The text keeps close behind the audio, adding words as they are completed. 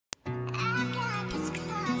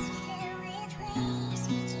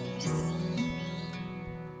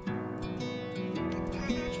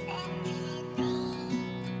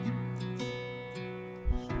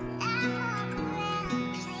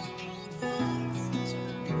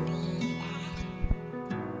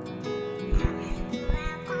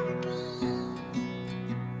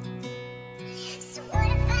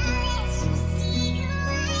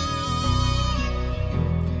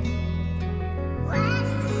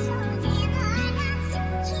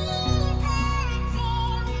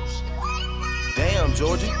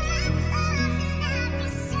Georgie.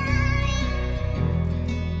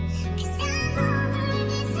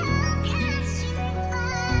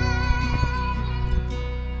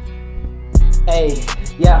 Hey,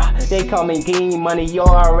 yeah, they call me King Money. You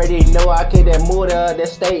already know I keep that mood of the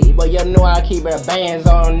state, but you know I keep it bands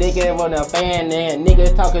on. Nigga on the fan and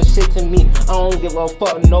niggas talking shit to me. I don't give a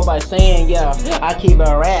fuck nobody saying, yeah. I keep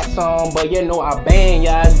a rap song, but you know I bang,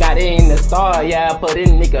 yeah. Got it in the star, yeah. Put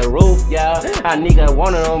in nigga roof, yeah. I nigga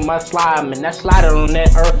wanted on my slide, man. That slider on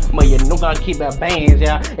that earth, but you know I keep it bands,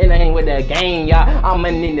 yeah. And I ain't with that gang, yeah. I'm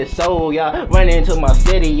in the soul, yeah. Running into my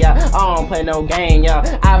city, yeah. I don't play no game,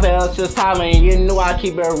 yeah. I feel just timing, you know I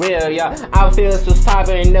keep it real, yeah. I feel just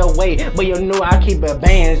timing in the way, but you know I keep it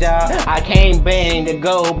bands, yeah. I can't bang the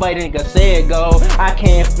go, but nigga said go. I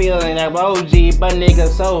can't feel in that OG, but nigga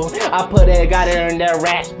so. I put it, got it in that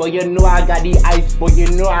rash, but you know I got the ice, but you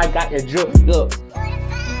know I got the drip, look.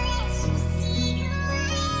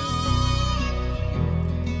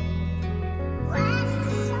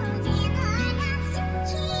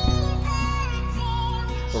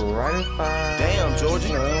 Damn,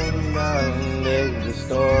 Georgie. The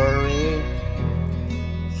story.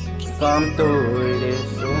 Come through this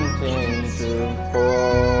something to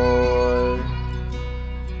fall.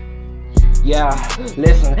 Yeah,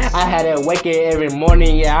 listen, I had to wake it every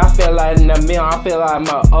morning, yeah. I feel like in the mill, I feel like I'm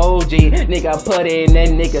a OG. Nigga, put it in that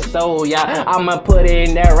nigga soul, yeah. I'ma put it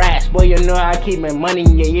in that rash, boy, you know I keep my money,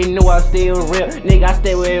 yeah. You know I still real, nigga, I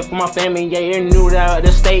stay with it for my family, yeah. You knew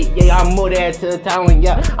the state, yeah. I moved there to the town,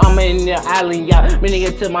 yeah. I'm in the island, yeah. Me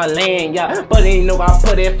nigga to my land, yeah. But you know I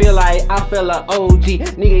put it, feel like I feel like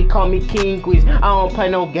OG. Nigga call me King Quiz, I don't play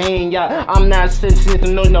no game, yeah. I'm not sensitive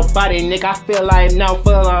to nobody, nigga. I feel like now,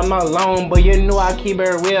 feel like I'm alone. But you know I keep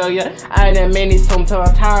it real, yeah. I done many times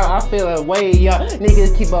I'm tired, I feel a way, yeah.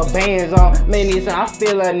 Niggas keep our bands on, many times I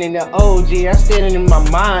feel it in the OG. I'm standing in my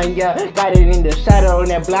mind, yeah. Got it in the shadow in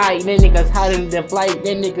that blight. Then niggas hiding the flight,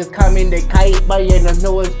 then niggas come in the kite. But you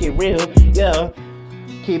know it's get real, yeah.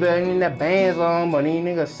 Keep it in the bands on, but these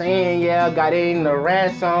niggas saying, yeah, got it in the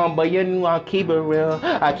rap song, but you know I keep it real.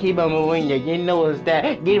 I keep it moving, yeah, you know it's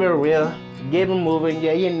that. Keep it real, keep it moving,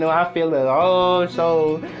 yeah, you know I feel it all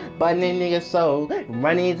so. But then niggas so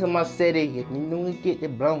running into my city, you know we get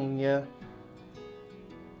it blown, yeah.